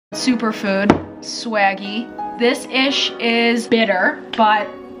Superfood Swaggy. This ish is bitter, but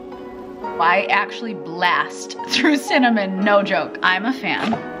I actually blast through cinnamon, no joke. I'm a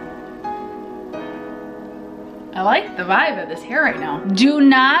fan. I like the vibe of this hair right now. Do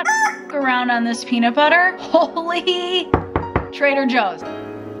not f around on this peanut butter. Holy Trader Joe's.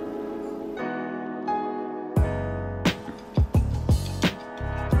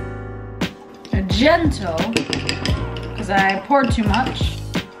 A gentle, because I poured too much.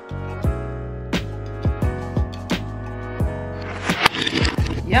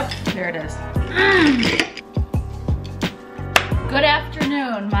 Yep, there it is. Good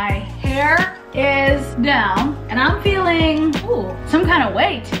afternoon. My hair is down and I'm feeling some kind of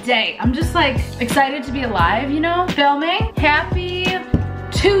way today. I'm just like excited to be alive, you know? Filming. Happy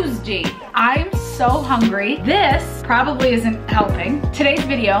Tuesday. I'm so hungry. This probably isn't helping. Today's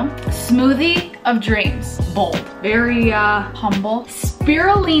video, smoothie of dreams. Bold. Very humble.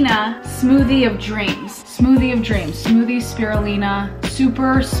 Spirulina smoothie of dreams. Smoothie of dreams. Smoothie spirulina.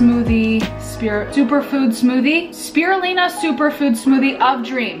 Super smoothie. Superfood smoothie. Spirulina superfood smoothie of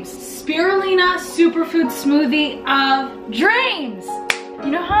dreams. Spirulina superfood smoothie of dreams. You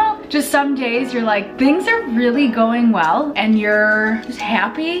know how just some days you're like, things are really going well and you're just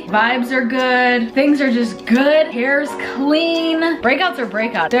happy, vibes are good, things are just good, hair's clean. Breakouts are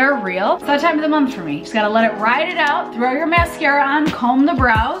breakouts, they're real. It's that time of the month for me. Just gotta let it ride it out, throw your mascara on, comb the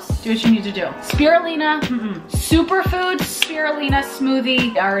brows, do what you need to do. Spirulina, Superfood Spirulina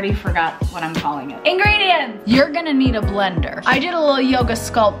smoothie. I already forgot what I'm calling it. Ingredients. You're gonna need a blender. I did a little yoga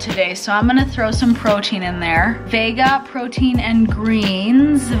sculpt today, so I'm gonna throw some protein in there. Vega protein and green.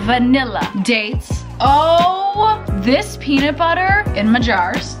 Vanilla, dates. Oh, this peanut butter in my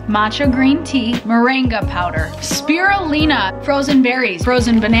jars, matcha green tea, moringa powder, spirulina, frozen berries,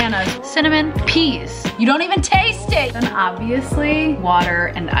 frozen bananas, cinnamon, peas. You don't even taste it. Then obviously water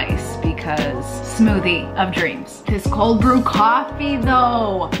and ice because smoothie of dreams. This cold brew coffee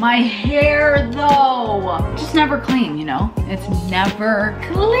though, my hair though, just never clean, you know? It's never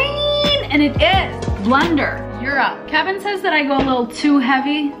clean and it is. Blender. You're up. Kevin says that I go a little too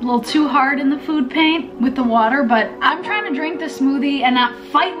heavy, a little too hard in the food paint with the water, but I'm trying to drink the smoothie and not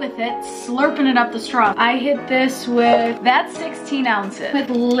fight with it, slurping it up the straw. I hit this with, that's 16 ounces,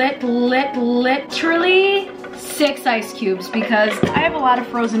 with literally 6 ice cubes because I have a lot of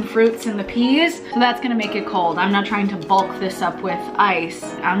frozen fruits in the peas, so that's gonna make it cold. I'm not trying to bulk this up with ice.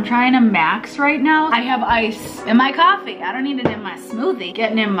 I'm trying to max right now. I have ice in my coffee. I don't need it in my smoothie.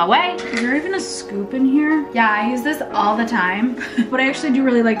 Getting in my way. Is there even a scoop in here? Yeah, I use this all the time, but I actually do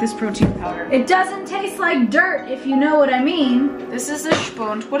really like this protein powder. It doesn't taste like dirt, if you know what I mean. This is a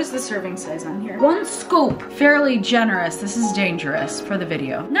spoon. What is the serving size on here? 1 scoop. Fairly generous. This is dangerous for the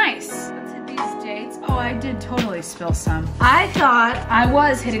video. Nice. Oh, I did totally spill some. I thought I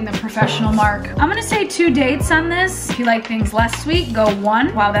was hitting the professional mark. I'm gonna say 2 dates on this. If you like things less sweet, go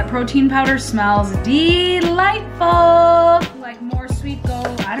 1. Wow, that protein powder smells delightful. If you like more sweet, go,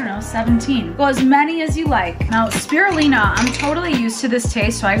 I don't know, 17. Go as many as you like. Now, spirulina, I'm totally used to this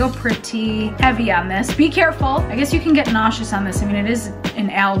taste, so I go pretty heavy on this. Be careful. I guess you can get nauseous on this. I mean, it is an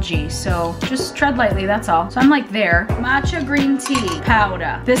algae, so just tread lightly, that's all. So I'm like there. Matcha green tea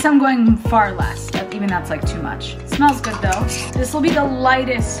powder. This I'm going far less. Even that's like too much. Smells good though. This will be the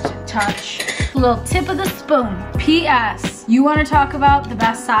lightest touch. A little tip of the spoon. P.S. You want to talk about the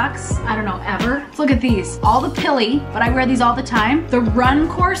best socks? I don't know, ever? Let's look at these. All the pilly, but I wear these all the time. The Run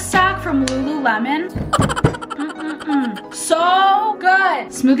Course sock from Lululemon. So good.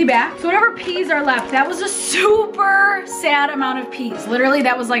 Smoothie back. So whatever peas are left, that was a super sad amount of peas. Literally,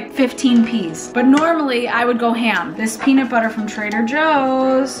 that was like 15 peas. But normally, I would go ham. This peanut butter from Trader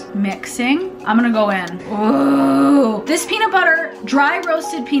Joe's. Mixing. I'm gonna go in. Ooh. This peanut butter, dry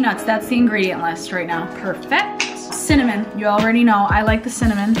roasted peanuts. That's the ingredient list right now. Perfect. Cinnamon, you already know, I like the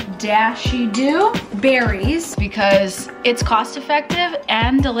cinnamon. Dashy do. Berries, because it's cost effective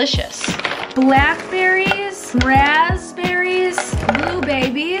and delicious. Blackberries, raspberries, blue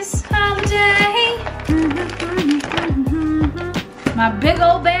babies. Holiday. My big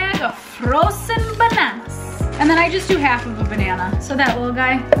old bag of frozen bananas. And then I just do half of a banana. So that little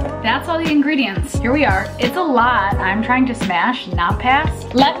guy, that's all the ingredients. Here we are. It's a lot. I'm trying to smash, not pass.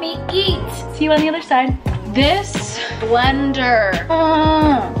 Let me eat. See you on the other side. This blender.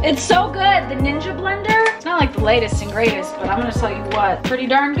 It's so good, the Ninja blender. It's not like the latest and greatest, but I'm gonna tell you what, pretty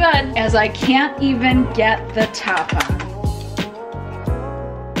darn good, as I can't even get the top on.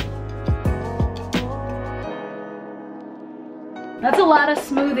 That's a lot of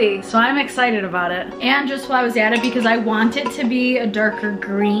smoothie, so I'm excited about it. And just while I was at it, because I want it to be a darker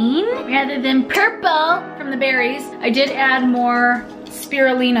green rather than purple from the berries, I did add more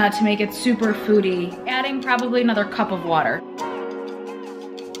spirulina to make it super foody, adding probably another cup of water.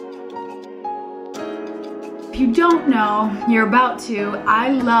 If you don't know, you're about to, I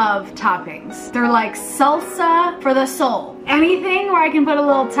love toppings. They're like salsa for the soul. Anything where I can put a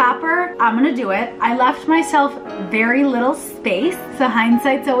little topper, I'm gonna do it. I left myself very little space, so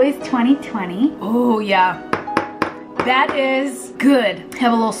hindsight's always 20/20. Oh yeah, that is good.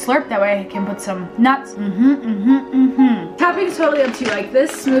 Have a little slurp, that way I can put some nuts. Topping's totally up to you. Like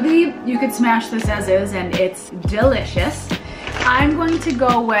this smoothie, you could smash this as is and it's delicious. I'm going to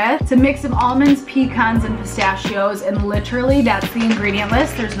go with a mix of almonds, pecans, and pistachios, and literally that's the ingredient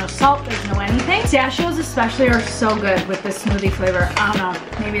list. There's no salt, there's no anything. Pistachios especially are so good with this smoothie flavor. I don't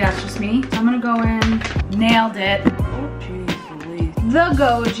know, maybe that's just me. So I'm gonna go in, nailed it. Oh geez Louise. The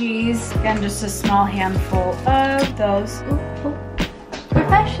goji's. Again, just a small handful of those. Ooh,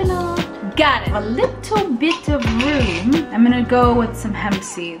 professional. Got it. A little bit of room. I'm gonna go with some hemp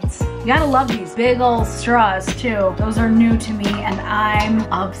seeds. You gotta love these big old straws too. Those are new to me and I'm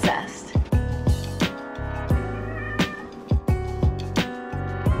obsessed.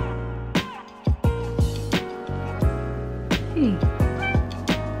 Hey.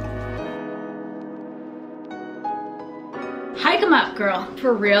 Hike 'em up, girl.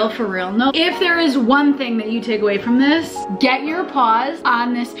 For real, for real. No, if there is one thing that you take away from this, get your paws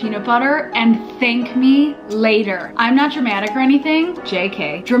on this peanut butter and thank me later. I'm not dramatic or anything,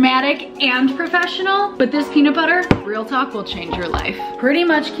 JK. Dramatic and professional, but this peanut butter, real talk, will change your life. Pretty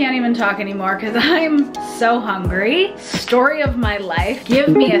much can't even talk anymore because I'm so hungry. Story of my life. Give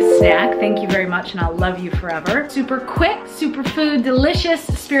me a snack. Thank you very much and I'll love you forever. Super quick, superfood, delicious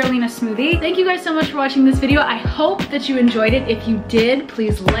spirulina smoothie. Thank you guys so much for watching this video. I hope that you enjoyed it. If you did,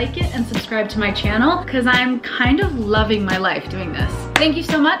 please like it and subscribe to my channel because I'm kind of loving my life doing this. Thank you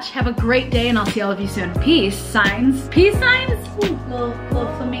so much. Have a great day and I'll see all of you soon. Peace signs. Peace signs? Ooh, little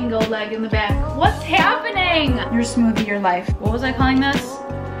flamingo leg in the back. What's happening? Your smoothie, your life. What was I calling this?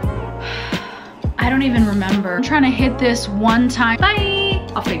 I don't even remember. I'm trying to hit this one time. Bye.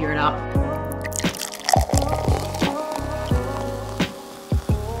 I'll figure it out.